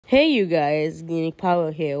Hey you guys, Unique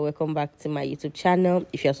Power here. Welcome back to my YouTube channel.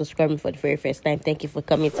 If you're subscribing for the very first time, thank you for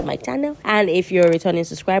coming to my channel. And if you're a returning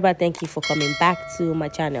subscriber, thank you for coming back to my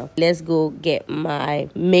channel. Let's go get my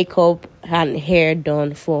makeup and hair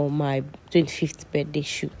done for my 25th birthday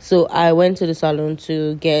shoot. So I went to the salon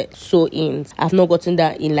to get sew-ins. I've not gotten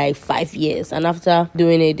that in like 5 years, and after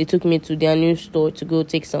doing it, they took me to their new store to go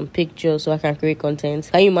take some pictures so I can create content.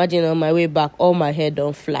 Can you imagine, on my way back, all my hair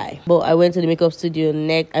don't fly? But I went to the makeup studio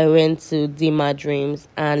next. I went to Dima Dreams,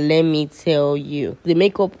 and let me tell you, the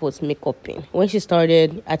makeup was makeuping. When she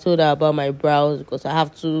started, I told her about my brows because I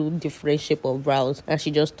have two different shape of brows, and she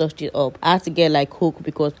just touched it up. I had to get like hook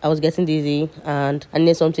because I was getting dizzy and I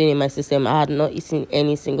needed something in my system. I had not eaten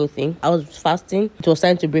any single thing. I was fasting. It was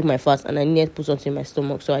time to break my fast, and I needed to put something in my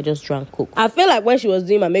stomach, so I just drank Coke. I feel like when she was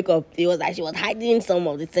doing my makeup, it was like she was hiding some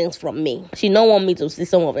of the things from me. She don't want me to see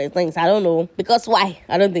some of the things. I don't know. Because why?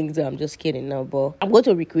 I don't think so. I'm just kidding now, but I'm going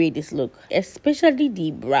to recreate this look. Especially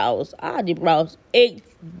the brows. The brows ate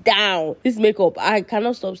down. This makeup, I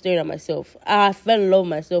cannot stop staring at myself. I fell in love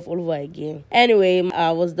with myself all over again. Anyway,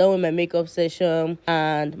 I was done with my makeup session,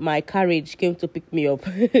 and my carriage came to pick me up.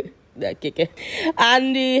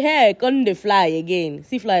 And the hair couldn't fly again.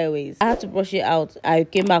 See, flyaways. I had to brush it out. I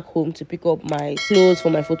came back home to pick up my clothes for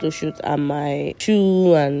my photo shoot and my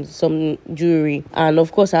shoe and some jewelry. And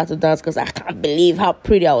of course, I had to dance because I can't believe how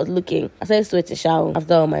pretty I was looking. I started sweating shower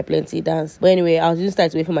after all my plenty dance. But anyway, I was just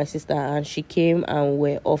starting to wait for my sister, and she came and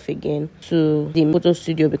we're off again to the photo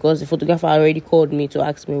studio because the photographer already called me to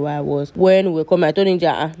ask me where I was. When we were coming, I told him,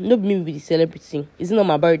 no, me with the celebrity. It's not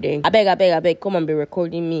my birthday. I beg, come and be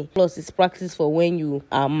recording me. Plus, it's practice for when you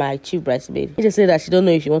are my chief bridesmaid. She just said that she don't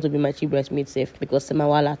know if she want to be my chief bridesmaid safe because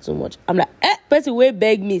Semawala too much. I'm like, person will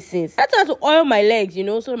beg me since. I tried to oil my legs,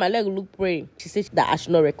 so my leg look pretty. She said that I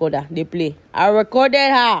should not record her. They play. I recorded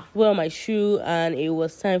her. Put on my shoe, and it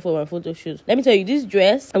was time for my photo shoot. Let me tell you, this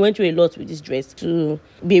dress, I went through a lot with this dress to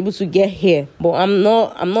be able to get here, but I'm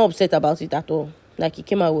not upset about it at all. Like, it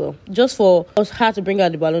came out well. Just for us, had to bring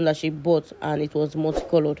out the balloon that she bought, and it was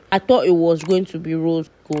multicolored. I thought it was going to be rose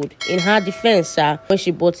gold. In her defense, when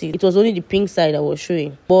she bought it, it was only the pink side that was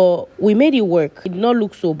showing. But we made it work. It did not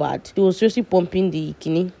look so bad. It was seriously pumping the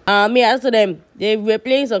kidney. Me, I asked them, they were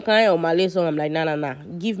playing some kind of Malay song. I'm like, nah.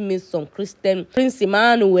 Give me some Christian Prince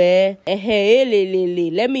Emmanuel.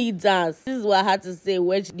 Let me dance. This is what I had to say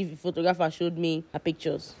when the photographer showed me her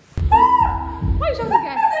pictures. Why you showing the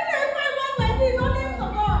guy?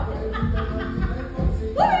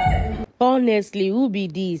 Honestly, who be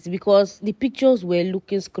this? Because the pictures were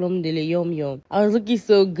looking scrumdily yum. I was looking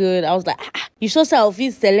so good. I was like, you sure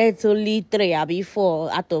selfie select only 3 or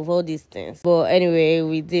before out of all these things. But anyway,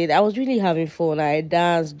 we did. I was really having fun. I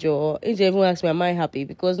danced, Joe. Everyone asked me, am I happy?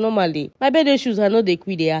 Because normally, my birthday shoes, I know they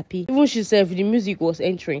quit, they happy. Even she said, the music was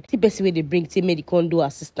entering. The best way they bring to me the condo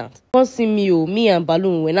assistant. Don't see me and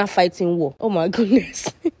Balloon, we're not fighting war. Oh my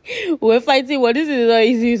goodness. We're fighting war. This is not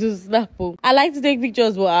easy to snap. I like to take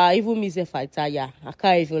pictures, but I even miss a fighter. Yeah, I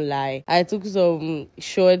can't even lie. I took some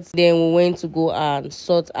shots, then we went to go and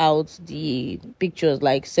sort out the pictures,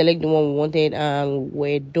 like select the one we wanted, and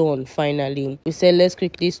we're done finally. We said let's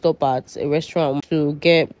quickly stop at a restaurant to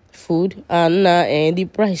get food, and the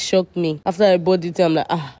price shocked me. After I bought it, I'm like,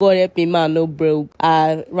 God help me, man, no broke.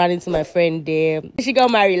 I ran into my friend there. She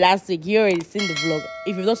got married last week. You already seen the vlog.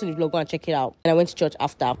 If you've not seen the vlog, go and check it out. And I went to church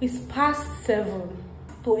after. It's past 7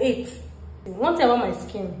 to 8. One thing about my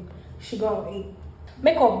skin, she got 8.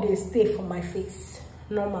 Makeup they stay for my face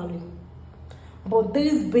normally, but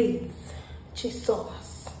these beads,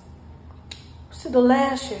 Jesus, see the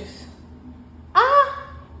lashes,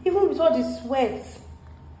 even with all the sweat.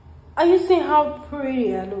 Are you seeing how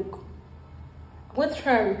pretty I look? I'm going to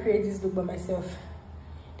try and recreate this look by myself.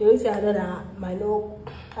 The only thing I know that my look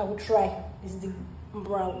I will try is the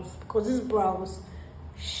brows, because these brows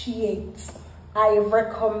shades I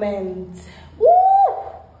recommend. Woo!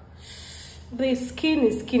 The skin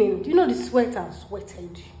is skinning. Do you know the sweat I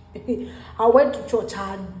sweated? I went to church,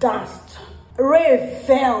 I danced, rain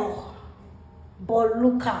fell, but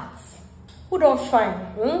look at who don't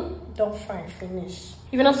shine. Don't shine finish.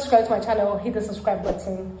 If you're not subscribed to my channel, hit the subscribe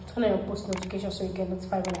button, turn on your post notifications so you get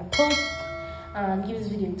notified when I post, and give this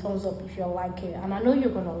video a thumbs up if you like it. And I know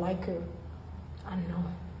you're gonna like it. I know.